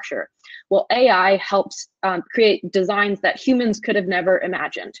manufacture. Well, AI helps create designs that humans could have never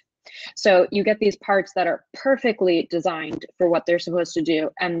imagined. So you get these parts that are perfectly designed for what they're supposed to do,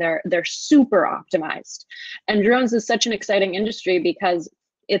 and they're super optimized. And drones is such an exciting industry because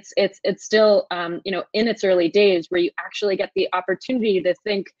it's still in its early days, where you actually get the opportunity to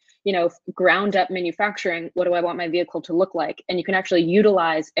think ground up manufacturing. What do I want my vehicle to look like? And you can actually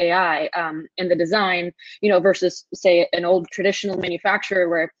utilize AI in the design, versus say an old traditional manufacturer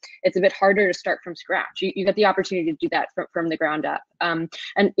where it's a bit harder to start from scratch. You get the opportunity to do that from the ground up. And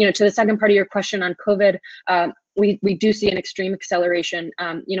to the second part of your question on COVID, we do see an extreme acceleration.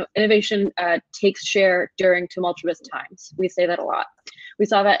 Innovation takes share during tumultuous times. We say that a lot. We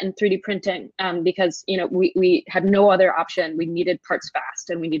saw that in 3D printing because we had no other option. We needed parts fast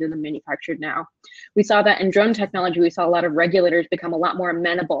and we needed them manufactured now. We saw that in drone technology. We saw a lot of regulators become a lot more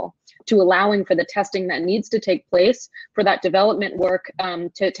amenable to allowing for the testing that needs to take place for that development work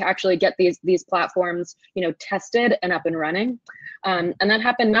to actually get these platforms tested and up and running. And that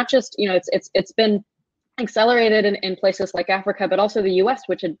happened not just it's been accelerated in places like Africa, but also the US,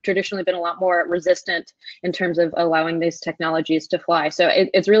 which had traditionally been a lot more resistant in terms of allowing these technologies to fly. So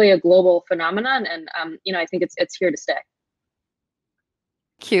it's really a global phenomenon, and I think it's here to stay.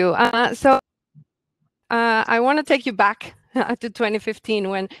 Thank you. So I want to take you back to 2015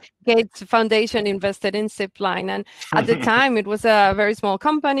 when Gates Foundation invested in Zipline, and at the time it was a very small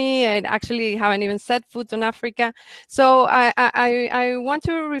company. It actually haven't even set foot on Africa. So I want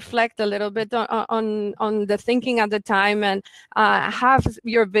to reflect a little bit on the thinking at the time, and have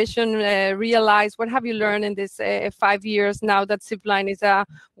your vision realized. What have you learned in this 5 years now that Zipline is a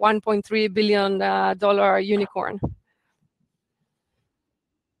 $1.3 billion unicorn?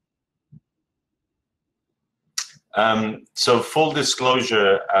 So full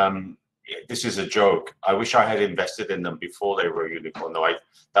disclosure, this is a joke. I wish I had invested in them before they were a unicorn. No,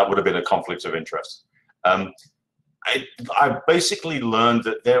 that would have been a conflict of interest. I basically learned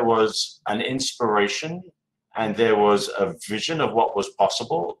that there was an inspiration and there was a vision of what was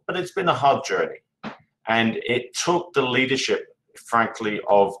possible, but it's been a hard journey. And it took the leadership, frankly,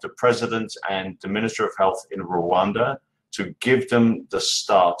 of the president and the Minister of Health in Rwanda to give them the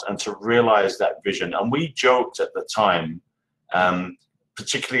start and to realize that vision. And we joked at the time,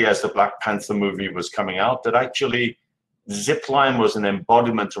 particularly as the Black Panther movie was coming out, that actually Zipline was an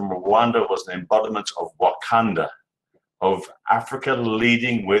embodiment, and Rwanda was an embodiment of Wakanda, of Africa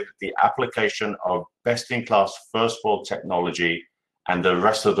leading with the application of best-in-class first-world technology and the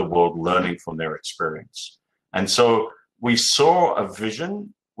rest of the world learning from their experience. And so we saw a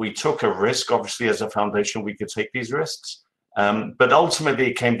vision. We took a risk. Obviously, as a foundation, we could take these risks. But ultimately,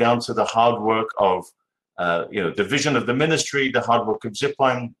 it came down to the hard work of, the vision of the ministry, the hard work of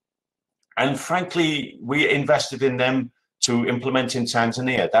Zipline. And frankly, we invested in them to implement in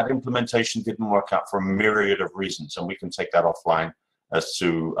Tanzania. That implementation didn't work out for a myriad of reasons, and we can take that offline as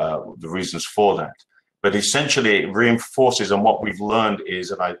to the reasons for that. But essentially, it reinforces, and what we've learned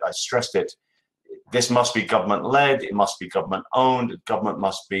is, and I stressed it, this must be government-led, it must be government-owned, government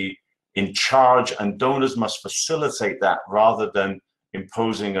must be in charge, and donors must facilitate that rather than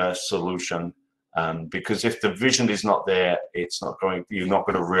imposing a solution. Because if the vision is not there, you're not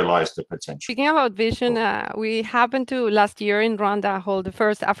going to realize the potential. Speaking about vision, we happened to last year in Rwanda hold the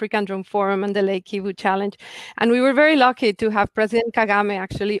first African Drone Forum and the Lake Kivu Challenge. And we were very lucky to have President Kagame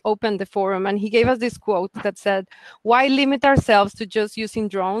actually open the forum. And he gave us this quote that said, "Why limit ourselves to just using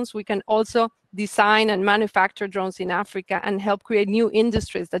drones? We can also design and manufacture drones in Africa and help create new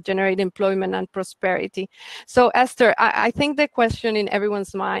industries that generate employment and prosperity." So Esther, I think the question in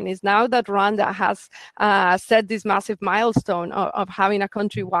everyone's mind is, now that Rwanda has set this massive milestone of having a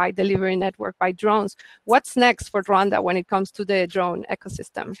countrywide delivery network by drones, what's next for Rwanda when it comes to the drone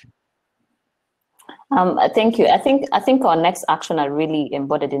ecosystem? Thank you. I think our next action are really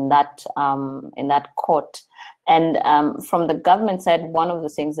embodied in that quote. And from the government side, one of the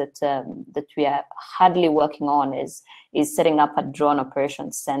things that we are hardly working on is setting up a drone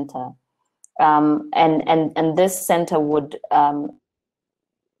operations center, and this center would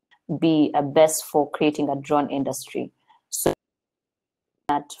be best for creating a drone industry. So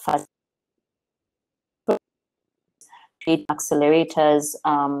that first create accelerators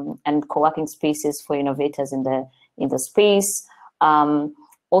and co-working spaces for innovators in the space.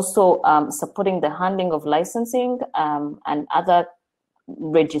 Also supporting the handling of licensing and other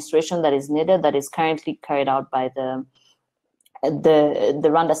registration that is needed, that is currently carried out by the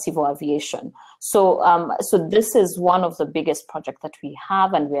Rwanda Civil Aviation. So this is one of the biggest projects that we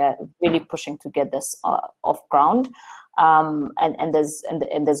have, and we are really pushing to get this off ground. And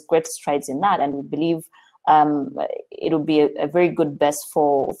there's great strides in that, and we believe it will be a very good best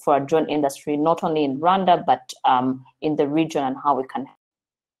for a drone industry, not only in Rwanda but in the region, and how we can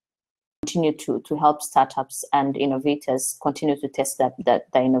continue to help startups and innovators continue to test the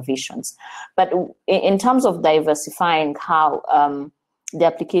innovations. But in terms of diversifying how the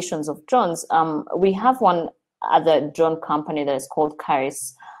applications of drones, we have one other drone company that is called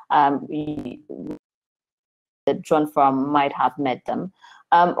Caris, the drone farm might have met them.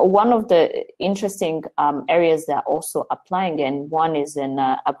 One of the interesting areas they're also applying in, one is in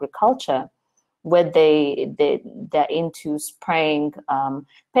agriculture, where they're into spraying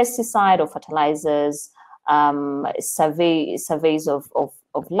pesticide or fertilizers, surveys of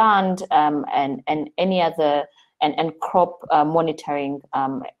land, and any other, and crop monitoring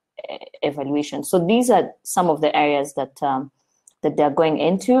evaluation. So these are some of the areas that that they're going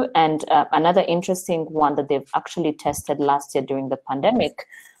into. And another interesting one that they've actually tested last year during the pandemic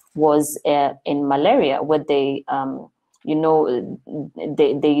was in malaria, where they they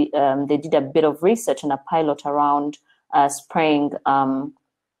did a bit of research and a pilot around spraying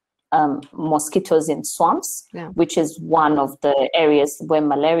mosquitoes in swamps, which is one of the areas where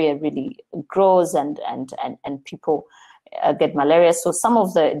malaria really grows and people get malaria. So some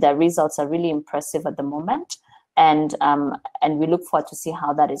of the results are really impressive at the moment, and we look forward to see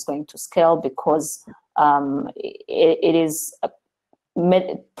how that is going to scale, because it is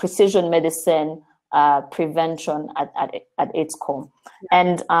precision medicine, prevention at its core.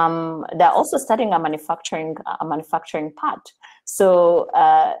 And they're also starting a manufacturing part. So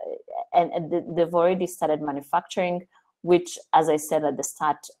and they've already started manufacturing, which, as I said at the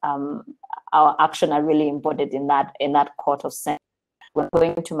start, our action are really embodied in that court of sense. We're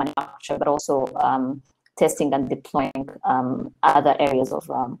going to manufacture, but also testing and deploying other areas of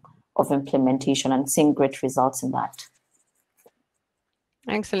implementation, and seeing great results in that.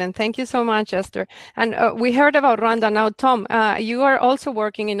 Excellent. Thank you so much, Esther. And we heard about Rwanda. Now, Tom, you are also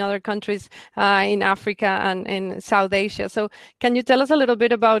working in other countries in Africa and in South Asia. So can you tell us a little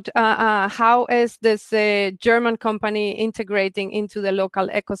bit about how is this German company integrating into the local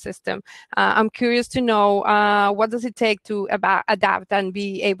ecosystem? I'm curious to know what does it take to adapt and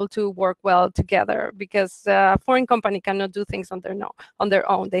be able to work well together, because a foreign company cannot do things on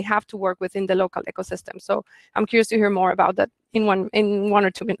their own. They have to work within the local ecosystem. So I'm curious to hear more about that in 1 or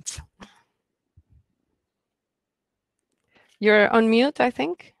 2 minutes. You're on mute, I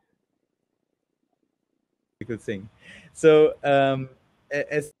think. A good thing. So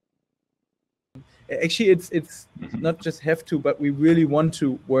as actually, it's not just have to, but we really want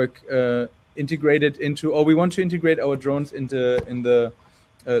to work integrated into, or we want to integrate our drones in the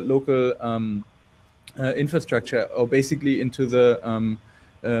local infrastructure, or basically into the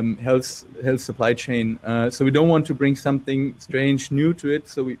health supply chain. So we don't want to bring something strange new to it.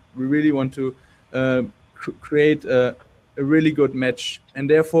 So we really want to create a really good match, and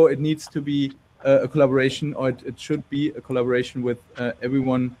therefore it needs to be a collaboration, or it should be a collaboration with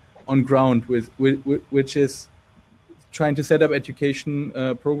everyone on ground, which is trying to set up education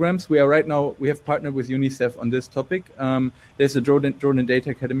programs. We have partnered with UNICEF on this topic. There's a drone and data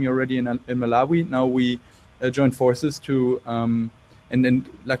academy already in Malawi. Now we join forces to and then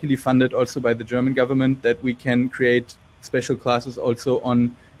luckily funded also by the German government, that we can create special classes also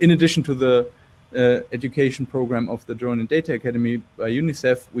in addition to the education program of the Drone and Data Academy by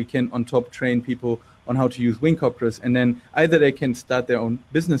UNICEF, we can on top train people on how to use Wingcopters, and then either they can start their own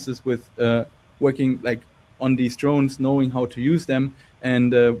businesses with working like on these drones, knowing how to use them,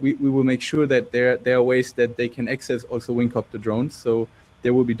 and we will make sure that there are ways that they can access also Wingcopter drones. So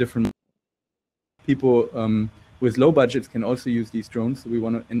there will be different people with low budgets can also use these drones. So we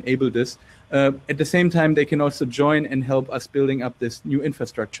want to enable this. At the same time, they can also join and help us building up this new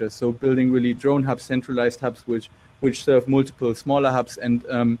infrastructure. So building really drone hubs, centralized hubs, which serve multiple smaller hubs. And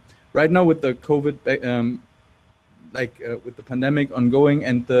right now with the COVID, with the pandemic ongoing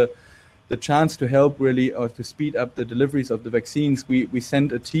and the chance to help really, or to speed up the deliveries of the vaccines, we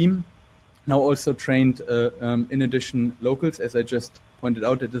sent a team, now also trained in addition locals, as I just pointed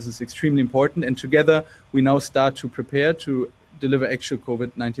out, that this is extremely important. And together we now start to prepare to deliver actual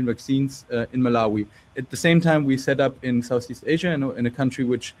COVID-19 vaccines in Malawi. At the same time, we set up in Southeast Asia, in a country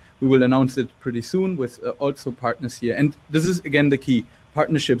which we will announce it pretty soon, with also partners here. And this is again the key.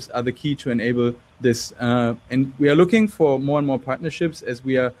 Partnerships are the key to enable this. And we are looking for more and more partnerships, as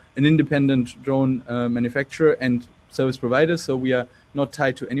we are an independent drone manufacturer and service provider. So we are not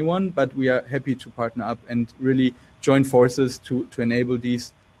tied to anyone, but we are happy to partner up and really join forces to enable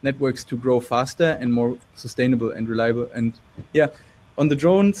these networks to grow faster and more sustainable and reliable. And yeah, on the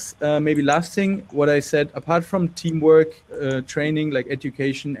drones, maybe last thing, what I said, apart from teamwork, training, like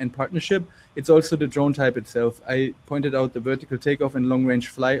education and partnership, it's also the drone type itself. I pointed out the vertical takeoff and long range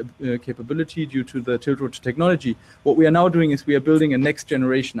fly capability due to the tilt rotor technology. What we are now doing is we are building a next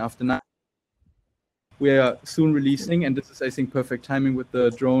generation after now. We are soon releasing, and this is, I think, perfect timing with the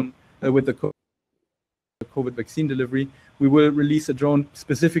drone, with the COVID vaccine delivery, we will release a drone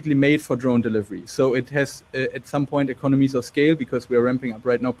specifically made for drone delivery. So it has at some point economies of scale, because we are ramping up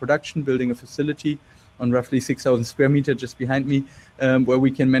right now production, building a facility on roughly 6,000 square meters just behind me, where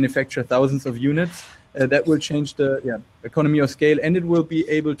we can manufacture thousands of units. That will change the economy of scale, and it will be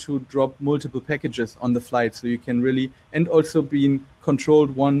able to drop multiple packages on the flight. So you can really, and also being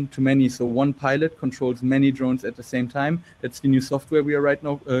controlled one to many. So one pilot controls many drones at the same time. That's the new software we are right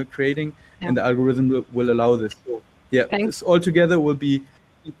now creating, and the algorithm will allow this. So yeah, this all together will be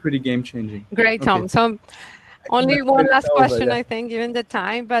pretty game changing. Great, Tom. So only one last question, I think, given the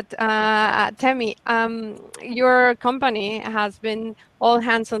time. But Temie, your company has been all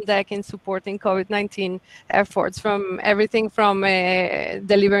hands on deck in supporting COVID-19 efforts, from everything from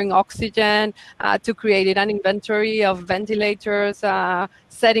delivering oxygen to creating an inventory of ventilators,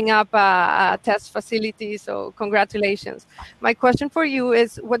 setting up a test facility. So congratulations. My question for you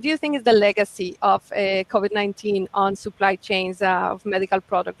is, what do you think is the legacy of COVID-19 on supply chains of medical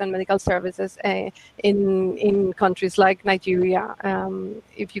product and medical services in countries like Nigeria?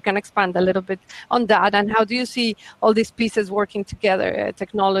 If you can expand a little bit on that, and how do you see all these pieces working together?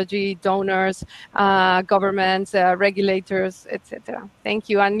 Technology, donors, governments, regulators, etc. Thank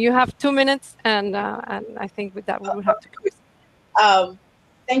you. And you have 2 minutes, and I think with that we will have to close.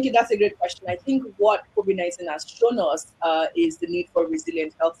 Thank you. That's a great question. I think what COVID-19 has shown us is the need for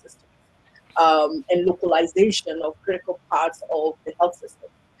resilient health systems and localization of critical parts of the health system.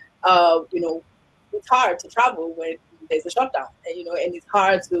 It's hard to travel when there's a shutdown, and it's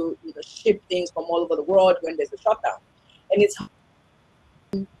hard to ship things from all over the world when there's a shutdown, and it's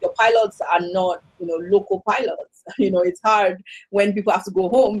your pilots are not local pilots. It's hard when people have to go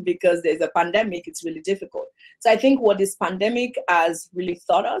home because there's a pandemic. It's really difficult. So I think what this pandemic has really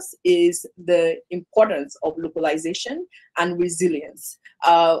taught us is the importance of localization and resilience.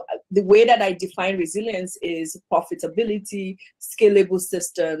 The way that I define resilience is profitability, scalable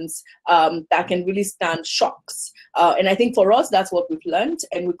systems that can really stand shocks. And I think for us, that's what we've learned,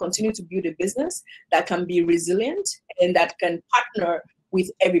 and we continue to build a business that can be resilient and that can partner with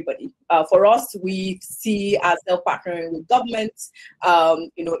everybody. For us, we see ourselves partnering with governments,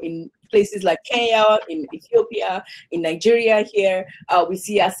 in places like Kenya, in Ethiopia, in Nigeria here. We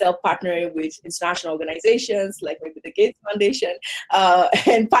see ourselves partnering with international organizations like maybe the Gates Foundation,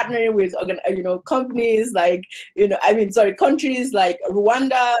 and partnering with companies like, countries like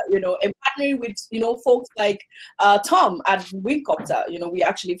Rwanda, and partnering with, folks like Tom at Wingcopter. We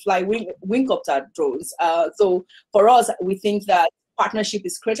actually fly Wingcopter drones. So for us, we think that partnership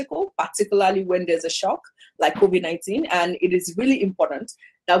is critical, particularly when there's a shock like COVID-19, and it is really important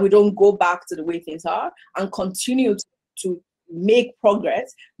that we don't go back to the way things are and continue to make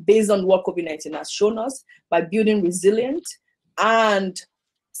progress based on what COVID-19 has shown us by building resilient and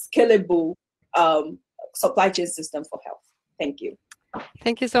scalable supply chain systems for health. Thank you.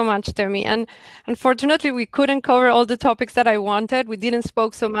 Thank you so much, Temie. And unfortunately, we couldn't cover all the topics that I wanted. We didn't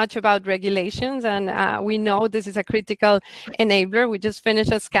spoke so much about regulations, and we know this is a critical enabler. We just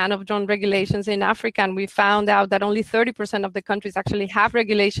finished a scan of drone regulations in Africa, and we found out that only 30% of the countries actually have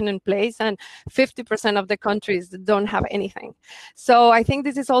regulation in place, and 50% of the countries don't have anything. So I think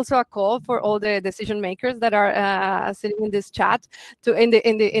this is also a call for all the decision makers that are sitting in this chat,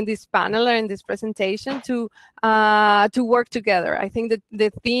 in this panel or in this presentation, to work together. I think that the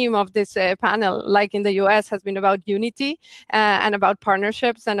theme of this panel, like in the US, has been about unity and about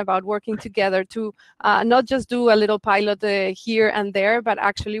partnerships and about working together to not just do a little pilot here and there, but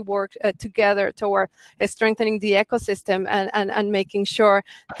actually work together toward strengthening the ecosystem and making sure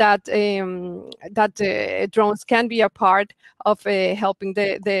that drones can be a part of helping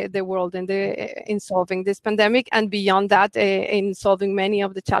the world in solving this pandemic, and beyond that, in solving many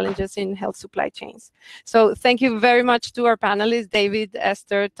of the challenges in health supply chains. So thank you very much to our panelists, David,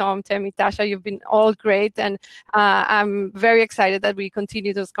 Esther, Tom, Temie, Tasha. You've been all great, and I'm very excited that we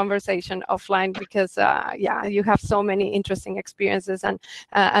continue this conversation offline because, you have so many interesting experiences and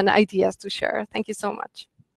ideas to share. Thank you so much.